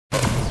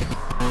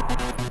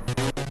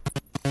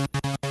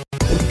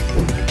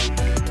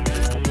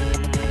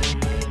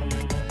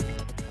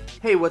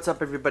Hey, what's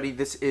up everybody?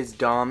 This is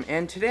Dom,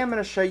 and today I'm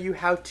going to show you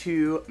how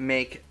to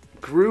make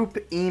group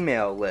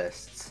email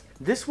lists.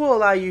 This will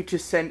allow you to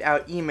send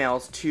out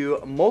emails to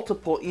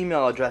multiple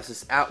email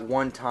addresses at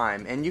one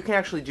time, and you can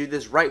actually do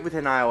this right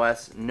within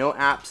iOS, no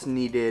apps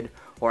needed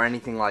or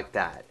anything like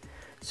that.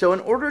 So in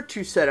order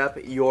to set up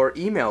your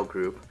email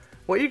group,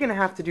 what you're going to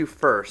have to do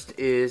first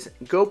is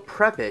go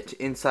prep it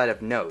inside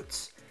of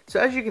Notes. So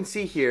as you can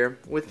see here,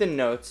 within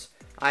Notes,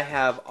 I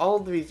have all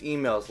of these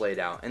emails laid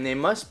out, and they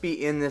must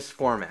be in this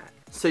format.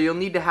 So you'll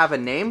need to have a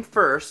name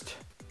first,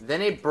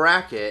 then a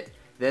bracket,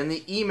 then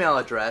the email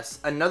address,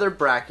 another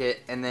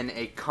bracket, and then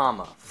a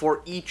comma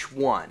for each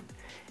one.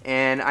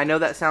 And I know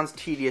that sounds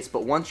tedious,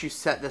 but once you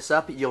set this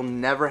up, you'll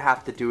never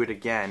have to do it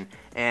again,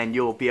 and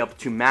you'll be able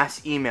to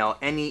mass email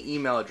any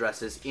email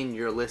addresses in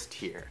your list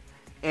here.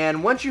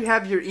 And once you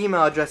have your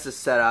email addresses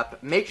set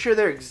up, make sure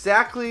they're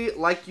exactly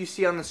like you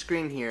see on the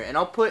screen here, and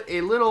I'll put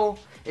a little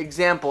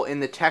example in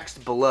the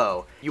text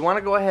below. You want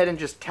to go ahead and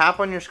just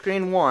tap on your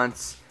screen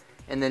once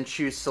and then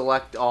choose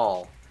select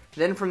all.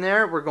 Then from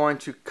there we're going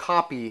to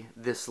copy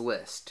this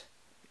list.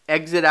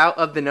 Exit out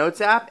of the Notes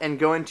app and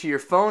go into your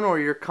phone or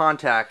your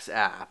contacts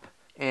app.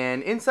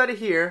 And inside of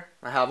here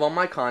I have all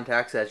my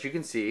contacts, as you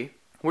can see.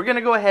 We're going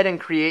to go ahead and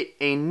create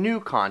a new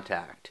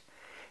contact.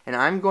 And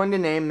I'm going to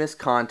name this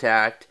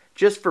contact,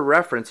 just for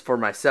reference for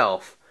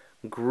myself,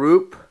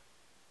 group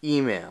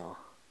email.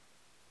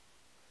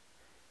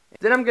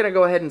 Then I'm going to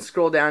go ahead and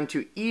scroll down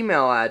to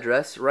email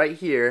address right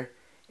here,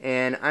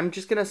 and I'm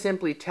just going to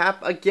simply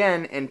tap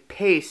again and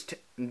paste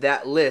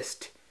that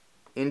list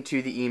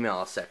into the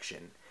email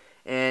section.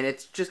 And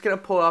it's just going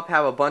to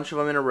have a bunch of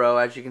them in a row.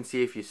 As you can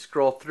see, if you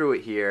scroll through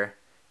it here,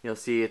 you'll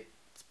see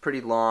it's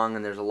pretty long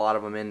and there's a lot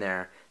of them in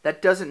there.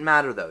 That doesn't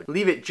matter though.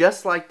 Leave it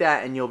just like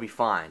that and you'll be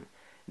fine.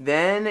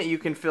 Then you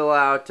can fill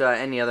out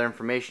any other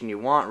information you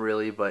want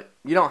really, but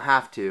you don't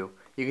have to.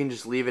 You can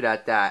just leave it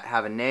at that.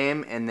 Have a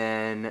name and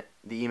then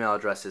the email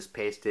address is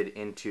pasted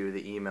into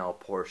the email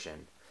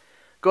portion.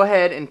 Go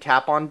ahead and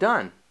tap on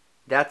done.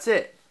 That's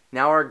it.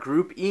 Now our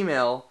group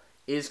email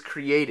is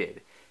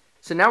created.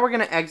 So now we're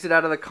going to exit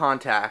out of the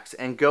contacts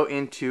and go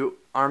into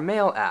our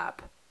mail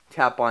app.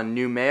 Tap on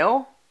new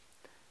mail.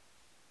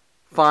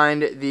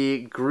 Find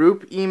the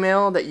group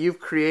email that you've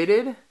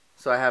created.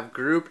 So I have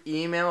group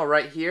email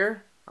right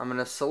here. I'm going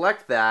to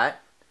select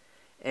that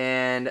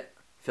and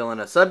fill in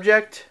a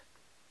subject.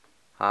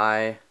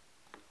 Hi,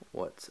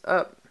 what's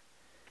up?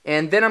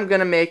 And then I'm going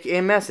to make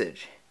a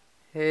message.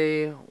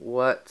 Hey,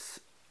 what's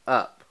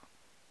up?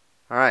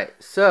 Alright,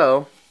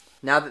 so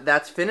now that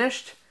that's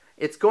finished,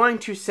 it's going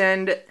to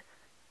send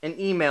an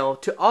email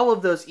to all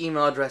of those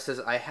email addresses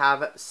I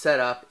have set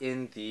up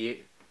in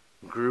the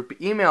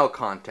group email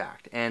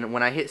contact. And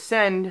when I hit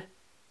send,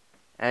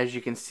 as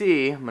you can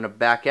see, I'm going to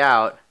back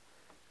out,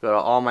 go to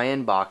all my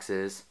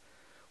inboxes.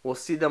 We'll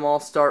see them all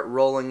start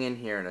rolling in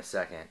here in a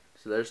second.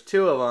 So there's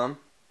 2 of them.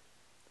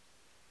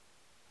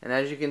 And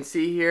as you can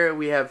see here,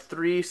 we have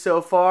 3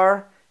 so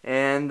far,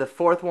 and the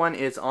 4th one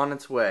is on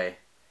its way.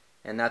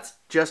 And that's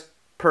just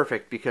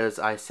perfect because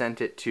I sent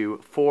it to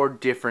 4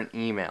 different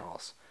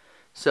emails.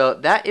 So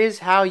that is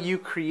how you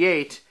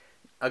create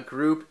a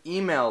group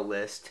email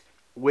list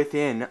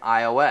within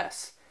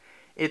iOS.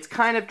 It's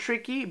kind of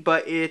tricky,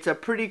 but it's a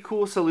pretty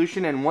cool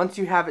solution, and once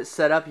you have it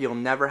set up, you'll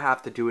never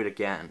have to do it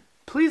again.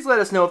 Please let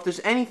us know if there's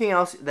anything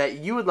else that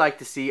you would like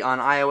to see on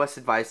iOS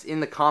advice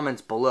in the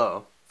comments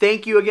below.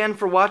 Thank you again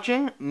for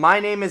watching. My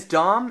name is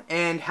Dom,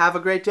 and have a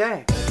great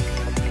day.